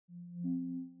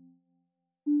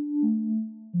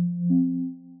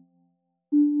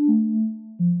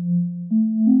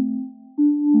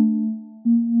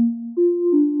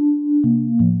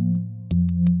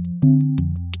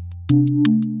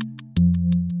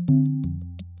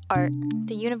art,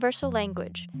 the universal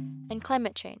language, and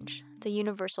climate change, the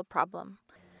universal problem.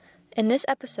 In this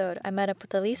episode, I met up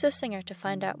with Alisa Singer to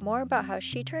find out more about how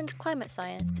she turns climate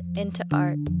science into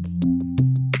art.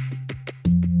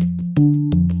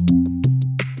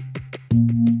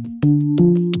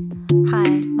 Hi,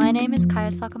 my name is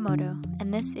Kaya Sakamoto,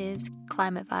 and this is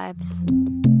Climate Vibes.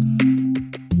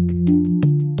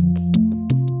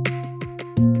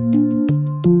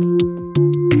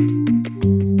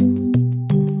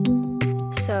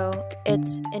 So,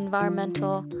 it's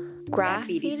environmental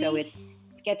graffiti? So it's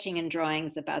sketching and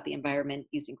drawings about the environment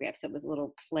using graphs. So it was a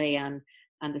little play on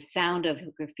the sound of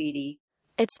graffiti.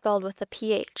 It's spelled with a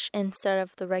PH instead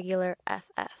of the regular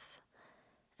FF.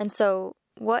 And so,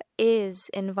 what is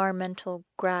environmental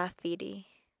graffiti?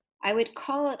 I would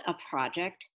call it a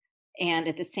project and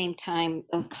at the same time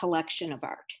a collection of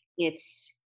art.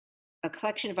 It's a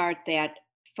collection of art that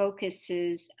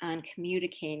focuses on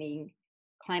communicating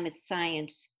climate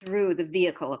science through the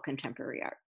vehicle of contemporary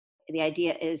art. The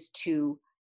idea is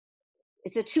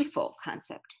it's a twofold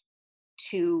concept: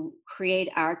 to create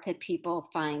art that people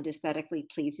find aesthetically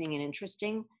pleasing and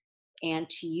interesting, and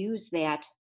to use that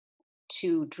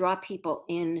to draw people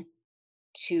in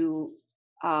to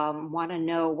want to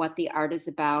know what the art is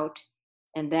about,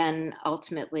 and then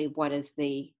ultimately what is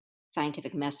the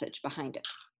scientific message behind it.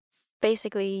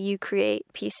 Basically, you create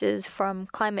pieces from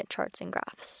climate charts and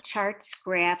graphs. Charts,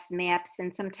 graphs, maps,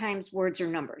 and sometimes words or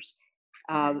numbers.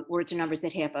 Words or numbers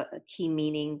that have a key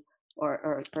meaning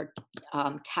or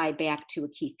tie back to a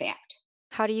key fact.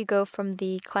 How do you go from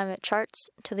the climate charts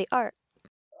to the art?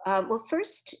 Well,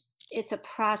 first, it's a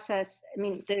process. I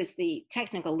mean, there's the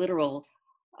technical, literal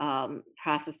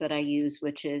process that I use,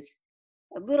 which is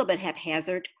a little bit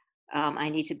haphazard. I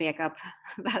need to back up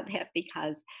about that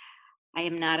because I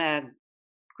am not a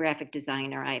graphic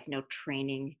designer. I have no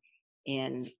training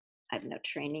in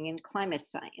climate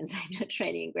science. I have no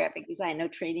training in graphic design, no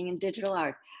training in digital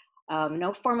art,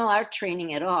 no formal art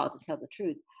training at all, to tell the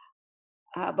truth.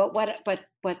 But what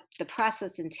the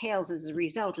process entails as a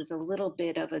result is a little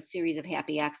bit of a series of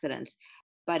happy accidents.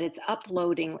 But it's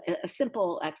uploading. A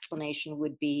simple explanation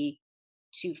would be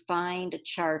to find a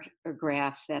chart or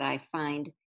graph that I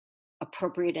find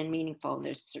appropriate and meaningful. And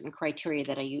there's certain criteria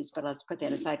that I use, but let's put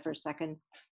that aside for a second.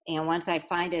 And once I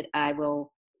find it, I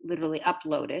will literally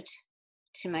upload it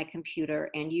to my computer,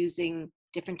 and using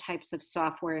different types of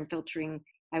software and filtering,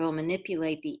 I will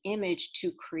manipulate the image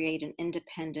to create an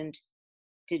independent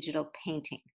digital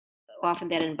painting. Often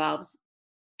that involves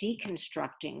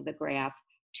deconstructing the graph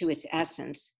to its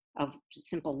essence of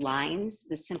simple lines,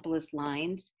 the simplest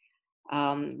lines,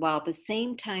 while at the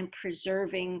same time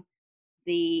preserving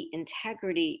the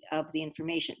integrity of the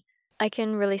information. I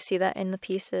can really see that in the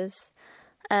pieces.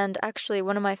 And actually,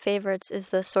 one of my favorites is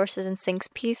the sources and sinks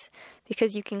piece,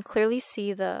 because you can clearly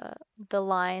see the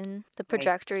line, the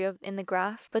trajectory in the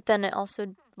graph, but then it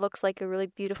also looks like a really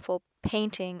beautiful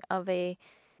painting of a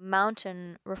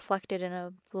mountain reflected in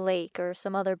a lake or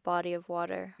some other body of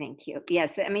water. Thank you.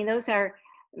 Yes, I mean,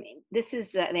 this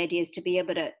is the idea, is to be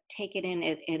able to take it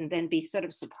in and then be sort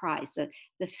of surprised,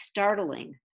 the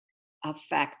startling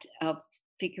effect of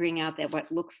figuring out that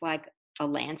what looks like a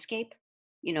landscape,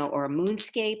 or a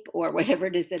moonscape or whatever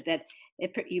it is that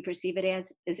you perceive it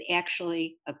as, is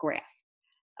actually a graph.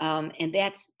 And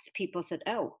that's, people said,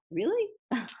 "Oh, really?"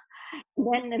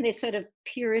 Then they sort of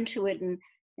peer into it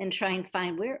and try and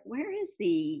find where is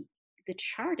the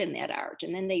chart in that art,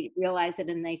 and then they realize it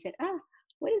and they said, "Oh,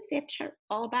 what is that chart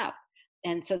all about?"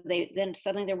 And so then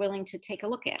suddenly they're willing to take a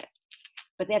look at it.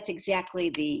 But that's exactly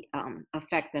the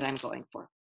effect that I'm going for.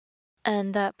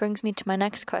 And that brings me to my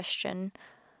next question.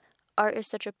 Art is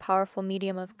such a powerful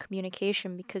medium of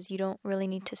communication because you don't really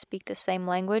need to speak the same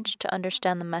language to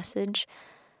understand the message.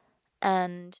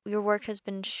 And your work has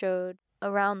been showed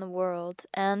around the world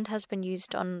and has been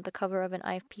used on the cover of an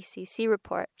IPCC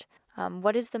report.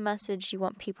 What is the message you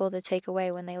want people to take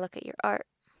away when they look at your art?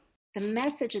 The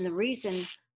message and the reason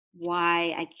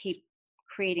why I keep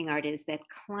creating art is that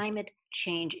climate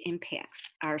change impacts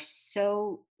are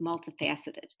so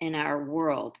multifaceted in our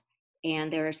world,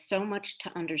 and there is so much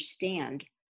to understand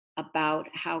about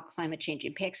how climate change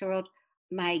impacts our world.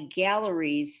 My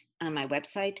galleries on my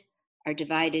website are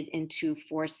divided into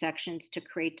 4 sections to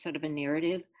create sort of a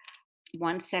narrative.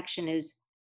 One section is,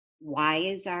 why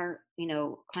is our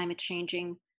climate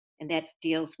changing, and that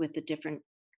deals with the different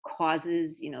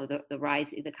causes, the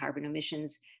rise of the carbon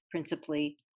emissions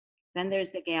principally. Then there's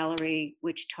the gallery,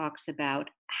 which talks about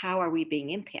how are we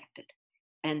being impacted,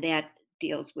 and that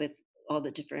deals with all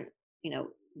the different,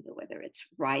 whether it's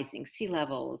rising sea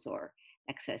levels or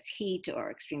excess heat or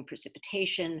extreme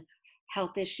precipitation,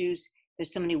 health issues.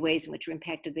 there's so many ways in which we're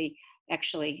impacted. The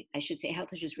actually, I should say,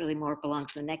 health issues really more belong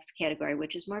to the next category,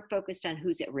 which is more focused on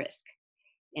who's at risk.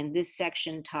 And this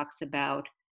section talks about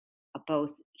both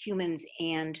humans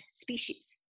and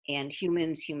species, and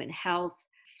humans, human health,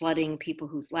 flooding, people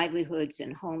whose livelihoods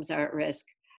and homes are at risk.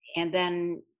 And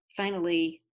then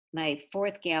finally, my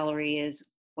fourth gallery is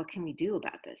what can we do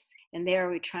about this? And there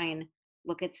we try and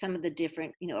look at some of the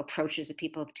different, approaches that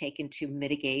people have taken to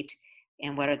mitigate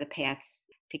and what are the paths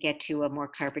to get to a more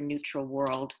carbon neutral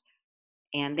world.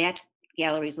 And that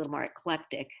gallery is a little more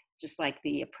eclectic, just like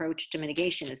the approach to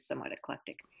mitigation is somewhat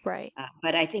eclectic. Right.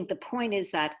 But I think the point is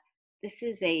that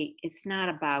it's not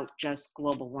about just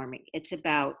global warming. It's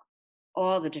about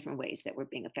all the different ways that we're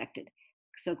being affected.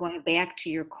 So going back to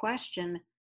your question,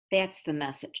 that's the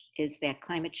message, is that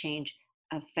climate change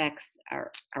affects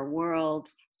our world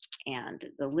and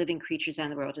the living creatures on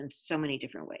the world in so many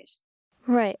different ways.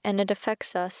 Right, and it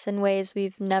affects us in ways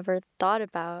we've never thought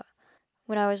about.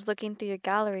 When I was looking through your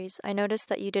galleries, I noticed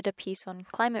that you did a piece on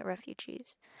climate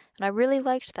refugees. And I really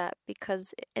liked that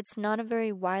because it's not a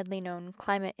very widely known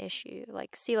climate issue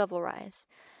like sea level rise.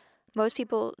 Most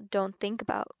people don't think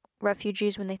about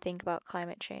refugees when they think about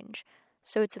climate change.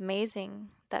 So it's amazing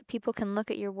that people can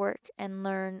look at your work and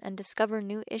learn and discover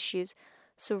new issues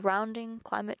surrounding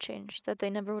climate change that they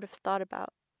never would have thought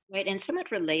about. Right. And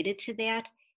somewhat related to that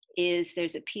is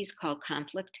there's a piece called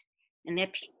Conflict, and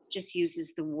that piece just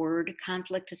uses the word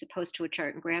conflict as opposed to a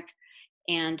chart and graph.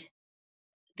 And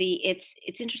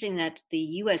it's interesting that the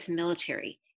US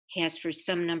military has for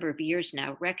some number of years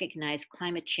now recognized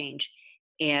climate change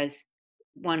as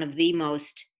one of the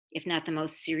most, if not the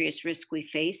most serious risk we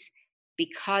face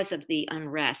because of the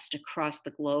unrest across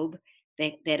the globe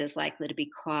that is likely to be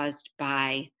caused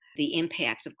by the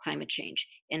impact of climate change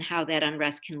and how that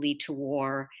unrest can lead to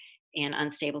war and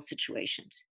unstable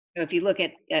situations. So if you look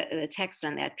at the text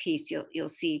on that piece, you'll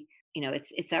see,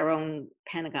 it's our own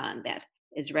Pentagon that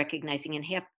is recognizing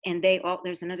and they all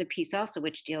there's another piece also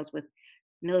which deals with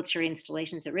military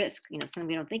installations at risk, something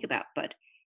we don't think about. But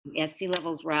as sea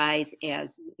levels rise,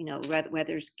 as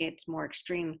weather gets more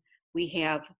extreme, we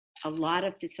have a lot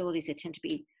of facilities that tend to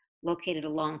be located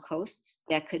along coasts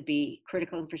that could be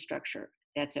critical infrastructure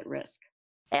that's at risk.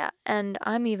 Yeah, and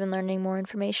I'm even learning more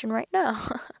information right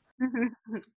now.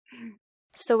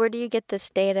 So, where do you get this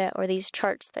data or these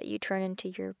charts that you turn into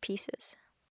your pieces?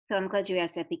 So I'm glad you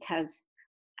asked that because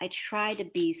I try to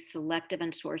be selective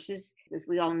on sources. As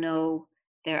we all know,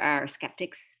 there are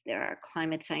skeptics, there are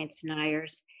climate science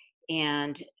deniers,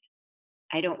 and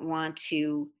I don't want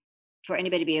for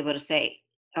anybody to be able to say,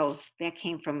 "Oh, that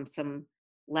came from some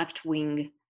left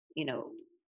wing, you know,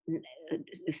 n-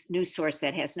 news source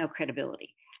that has no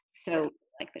credibility." So,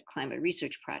 like the Climate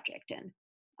Research Project and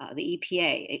the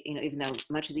EPA, even though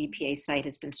much of the EPA site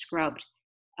has been scrubbed,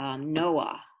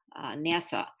 NOAA,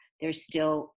 NASA, they're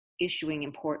still issuing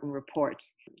important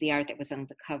reports. The art that was on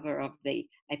the cover of the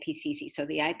IPCC. So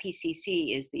the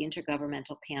IPCC is the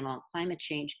Intergovernmental Panel on Climate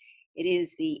Change. It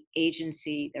is the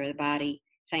agency or the body,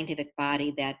 scientific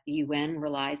body that the UN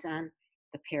relies on,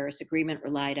 the Paris Agreement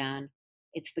relied on.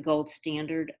 It's the gold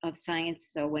standard of science.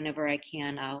 So whenever I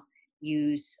can, I'll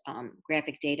use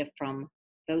graphic data from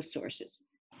those sources.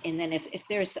 And then if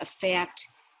there's a fact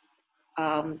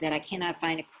that I cannot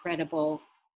find a credible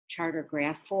chart or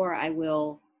graph for, I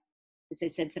will, as I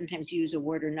said, sometimes use a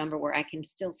word or number where I can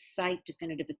still cite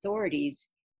definitive authorities,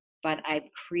 but I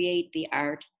create the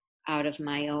art out of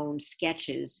my own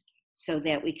sketches so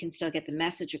that we can still get the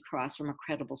message across from a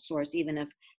credible source, even if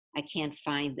I can't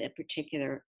find the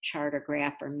particular chart or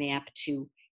graph or map to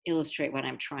illustrate what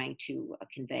I'm trying to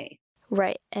convey.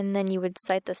 Right, and then you would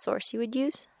cite the source you would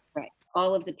use? Right.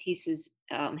 All of the pieces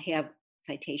have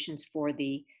citations for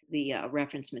the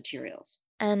reference materials.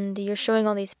 And you're showing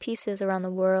all these pieces around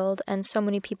the world, and so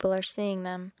many people are seeing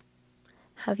them.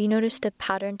 Have you noticed a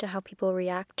pattern to how people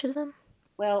react to them?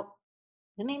 Well,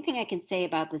 the main thing I can say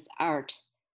about this art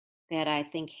that I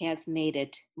think has made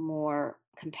it more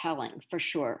compelling, for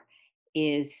sure,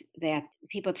 is that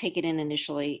people take it in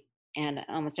initially, and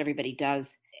almost everybody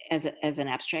does, as an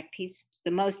abstract piece.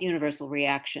 The most universal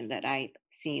reaction that I've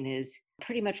seen is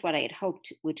pretty much what I had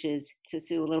hoped, which is to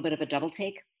do a little bit of a double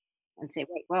take and say,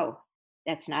 wait, whoa,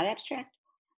 that's not abstract.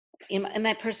 In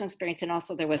my personal experience, and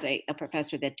also there was a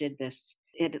professor that did this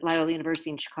at Loyola University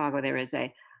in Chicago. There is uh,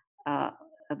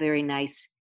 a very nice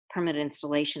permanent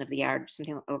installation of the art,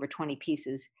 something over 20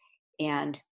 pieces,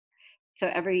 and so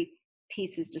every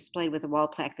piece is displayed with a wall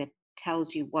plaque that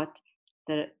tells you what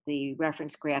the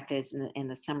reference graph is and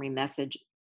the summary message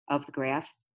of the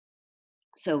graph.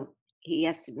 So he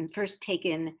has to first take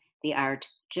in the art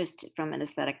just from an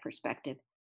aesthetic perspective.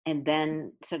 and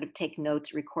then sort of take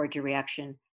notes, record your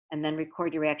reaction, and then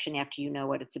record your reaction after you know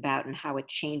what it's about and how it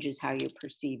changes how you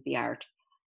perceive the art.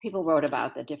 People wrote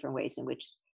about the different ways in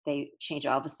which they change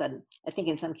all of a sudden. I think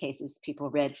in some cases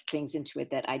people read things into it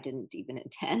that I didn't even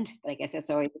intend, but I guess that's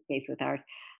always the case with art.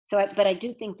 But I do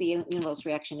think the universal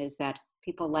reaction is that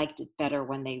people liked it better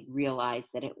when they realized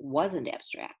that it wasn't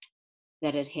abstract,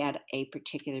 that it had a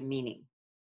particular meaning.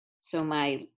 So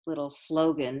my little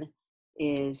slogan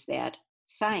is that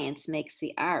science makes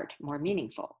the art more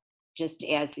meaningful, just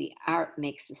as the art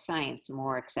makes the science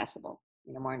more accessible,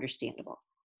 more understandable.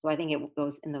 So I think it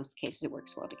goes in those cases, it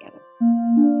works well together.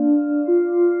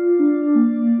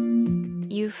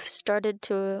 You've started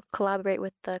to collaborate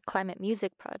with the Climate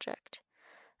Music Project,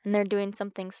 and they're doing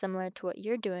something similar to what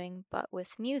you're doing, but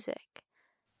with music.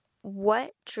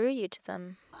 What drew you to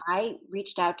them? I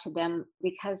reached out to them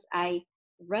because I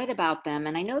read about them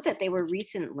and I know that they were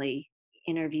recently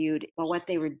interviewed about what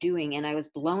they were doing, and I was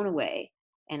blown away.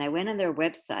 And I went on their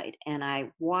website and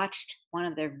I watched one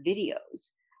of their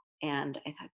videos, and I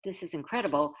thought, this is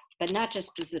incredible. But not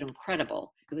just is it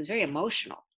incredible, it was very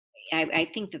emotional. I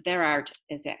think that their art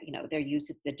is that, their use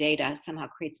of the data somehow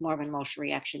creates more of an emotional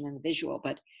reaction than the visual.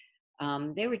 But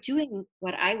they were doing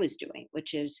what I was doing,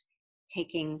 which is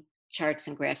taking charts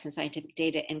and graphs and scientific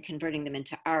data and converting them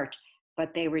into art,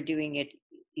 but they were doing it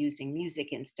using music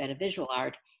instead of visual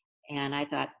art. And I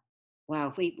thought, wow,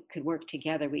 if we could work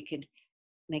together, we could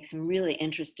make some really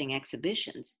interesting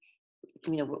exhibitions.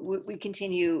 We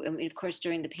continue, I mean, of course,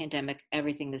 during the pandemic,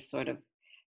 everything is sort of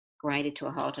grinded to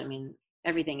a halt. I mean,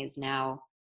 everything is now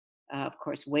of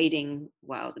course, waiting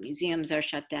while the museums are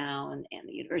shut down and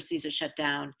the universities are shut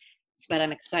down. But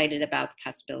I'm excited about the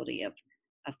possibility of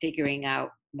figuring out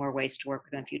more ways to work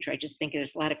with in the future. I just think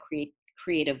there's a lot of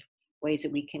creative ways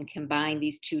that we can combine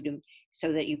these two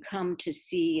so that you come to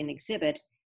see an exhibit,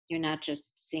 you're not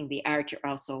just seeing the art, you're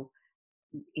also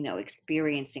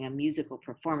experiencing a musical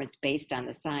performance based on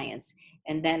the science.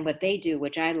 And then what they do,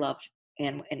 which I love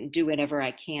and do whenever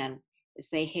I can, is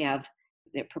they have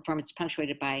their performance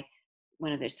punctuated by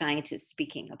one of their scientists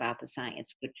speaking about the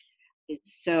science, which is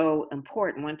so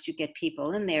important. Once you get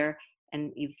people in there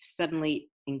and you've suddenly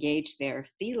engaged their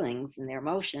feelings and their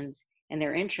emotions and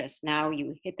their interests, now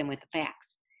you hit them with the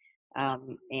facts.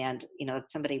 And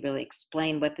somebody really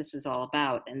explained what this was all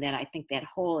about, and then I think that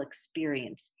whole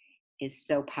experience is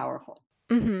so powerful.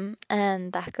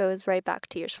 And that goes right back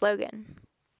to your slogan.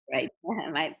 Right.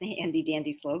 My handy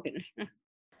dandy slogan.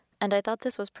 And I thought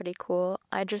this was pretty cool.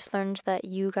 I just learned that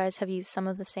you guys have used some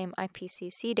of the same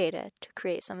IPCC data to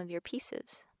create some of your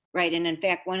pieces. Right. And in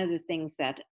fact, one of the things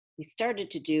that we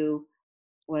started to do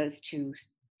was to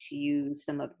use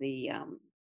some of the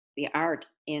art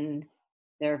in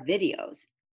their videos,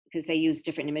 because they use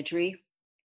different imagery,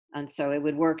 and so it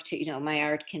would work to my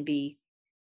art can be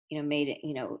made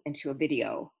into a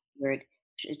video where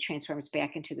it transforms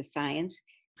back into the science,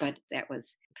 but that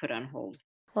was put on hold.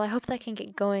 Well, I hope that can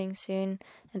get going soon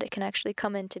and it can actually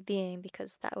come into being,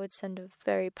 because that would send a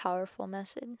very powerful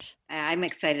message. I'm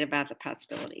excited about the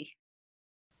possibility.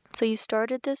 So you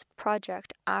started this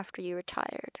project after you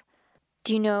retired.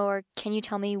 Do you know, or can you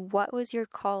tell me, what was your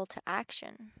call to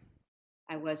action?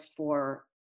 I was for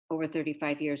over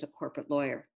 35 years a corporate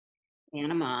lawyer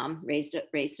and a mom, raised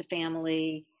a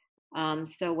family.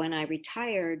 So when I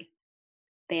retired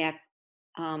back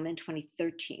in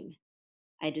 2013,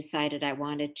 I decided I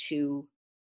wanted to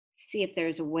see if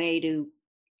there's a way to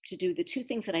do the two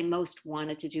things that I most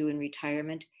wanted to do in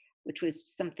retirement, which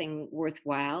was something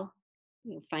worthwhile.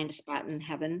 Find a spot in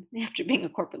heaven after being a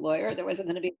corporate lawyer. There wasn't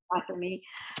going to be a spot for me,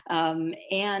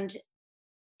 and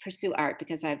pursue art,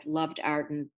 because I've loved art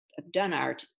and I've done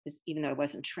art, even though I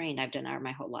wasn't trained. I've done art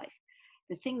my whole life.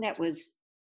 The thing that was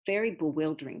very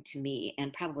bewildering to me,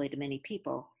 and probably to many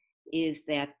people, is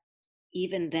that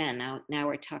even then, now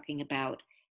we're talking about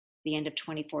the end of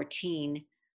 2014,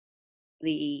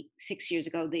 the 6 years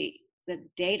ago, the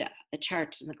data, the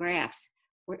charts and the graphs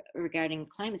regarding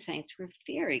climate science were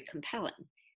very compelling,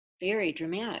 very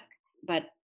dramatic, but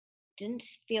didn't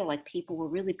feel like people were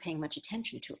really paying much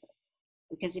attention to it.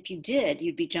 Because if you did,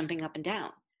 you'd be jumping up and down.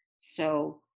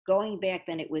 So going back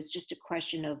then, it was just a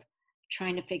question of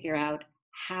trying to figure out,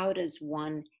 how does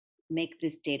one make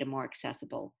this data more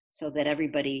accessible so that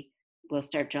everybody will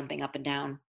start jumping up and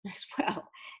down as well.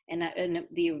 And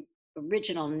the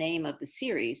original name of the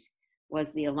series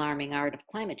was The Alarming Art of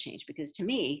Climate Change, because to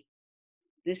me,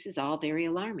 this is all very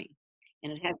alarming.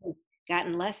 And it hasn't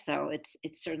gotten less so, it's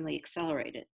certainly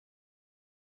accelerated.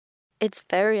 It's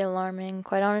very alarming,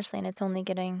 quite honestly, and it's only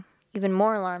getting even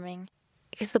more alarming.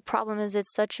 Because the problem is,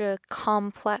 it's such a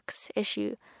complex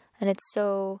issue, and it's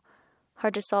so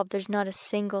hard to solve. There's not a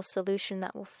single solution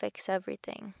that will fix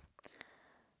everything.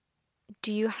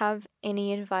 Do you have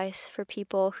any advice for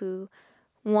people who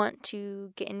want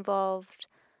to get involved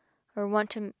or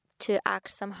want to act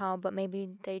somehow, but maybe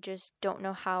they just don't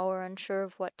know how or unsure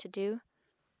of what to do?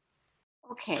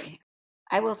 Okay.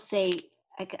 I will say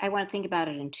I want to think about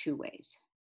it in two ways.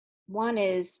 One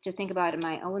is to think about in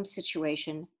my own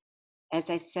situation. As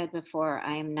I said before,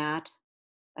 I am not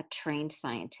a trained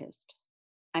scientist.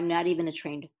 I'm not even a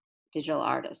trained digital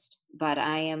artist, but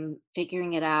I am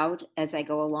figuring it out as I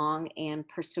go along and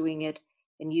pursuing it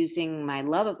and using my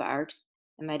love of art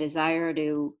and my desire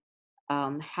to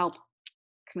help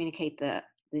communicate the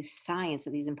science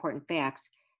of these important facts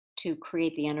to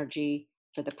create the energy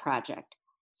for the project.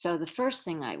 So the first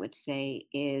thing I would say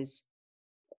is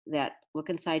that look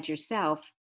inside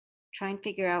yourself, try and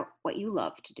figure out what you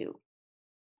love to do,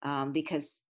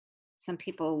 because some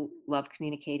people love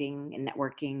communicating and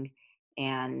networking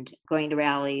and going to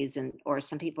rallies, and or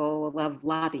some people love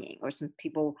lobbying, or some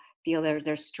people feel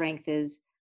their strength is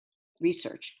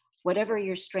research. Whatever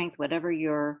your strength, whatever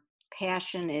your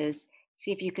passion is,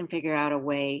 see if you can figure out a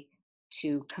way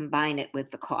to combine it with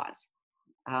the cause,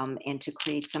 and to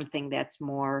create something that's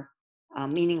more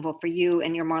meaningful for you,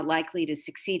 and you're more likely to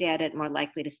succeed at it, more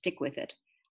likely to stick with it.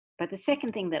 But the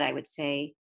second thing that I would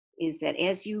say is that,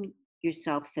 as you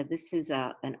yourself said, this is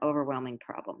an overwhelming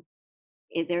problem.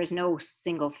 There is no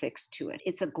single fix to it.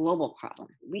 It's a global problem.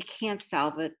 We can't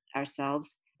solve it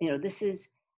ourselves. This is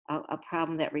a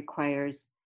problem that requires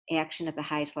action at the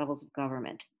highest levels of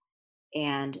government.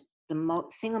 And the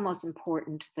single most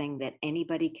important thing that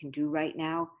anybody can do right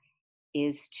now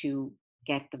is to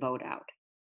get the vote out,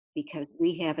 because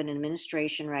we have an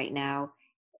administration right now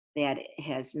that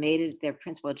has made it their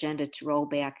principal agenda to roll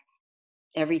back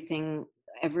everyone.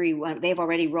 They've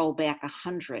already rolled back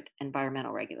 100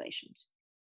 environmental regulations.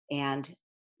 And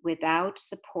without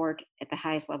support at the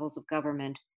highest levels of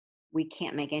government, we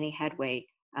can't make any headway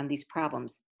on these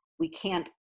problems. We can't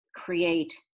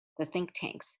create the think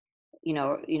tanks,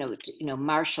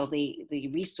 marshal the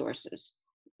resources,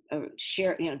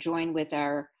 share, join with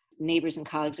our neighbors and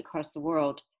colleagues across the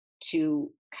world to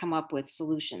come up with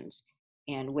solutions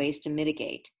and ways to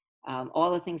mitigate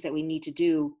all the things that we need to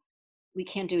do. We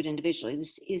can't do it individually.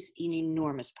 This is an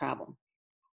enormous problem.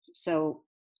 So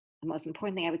the most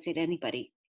important thing I would say to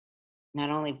anybody, not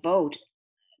only vote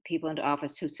people into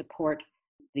office who support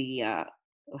who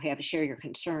share your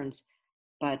concerns,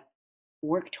 but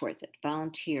work towards it,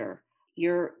 volunteer.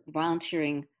 You're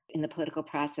volunteering in the political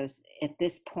process at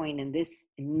this point, in this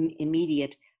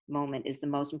immediate moment, is the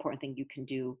most important thing you can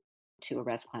do to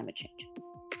arrest climate change.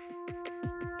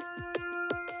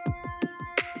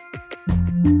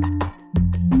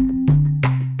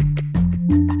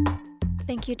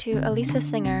 Thank you to Alisa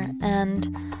Singer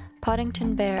and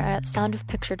Poddington Bear at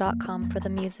soundofpicture.com for the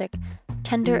music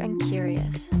Tender and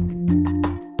Curious.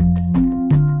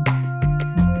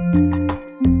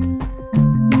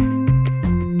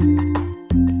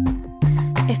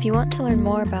 If you want to learn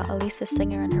more about Alisa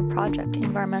Singer and her project,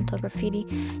 Environmental Graffiti,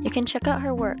 you can check out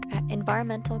her work at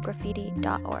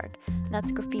environmentalgraffiti.org, and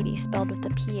that's graffiti spelled with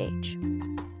a PH.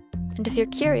 And if you're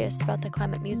curious about the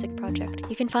Climate Music Project,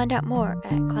 you can find out more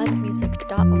at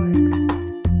climatemusic.org.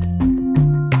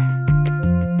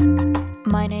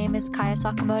 My name is Kaya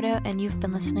Sakamoto, and you've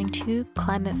been listening to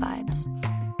Climate Vibes.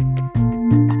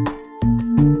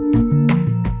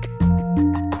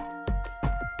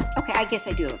 Okay, I guess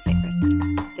I do have a favorite.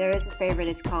 There is a favorite.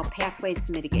 It's called Pathways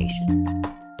to Mitigation,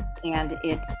 and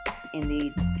it's in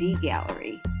the D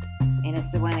gallery, and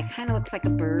it's the one that kind of looks like a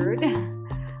bird,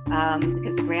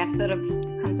 because the graph sort of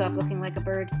comes off looking like a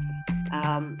bird.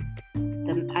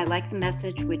 I like the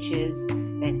message, which is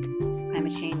that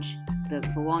climate change, the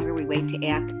longer we wait to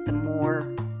act, the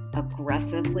more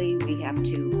aggressively we have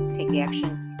to take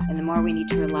action, and the more we need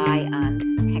to rely on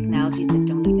technologies that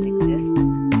don't even exist.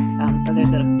 So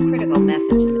there's a critical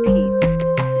message in the piece.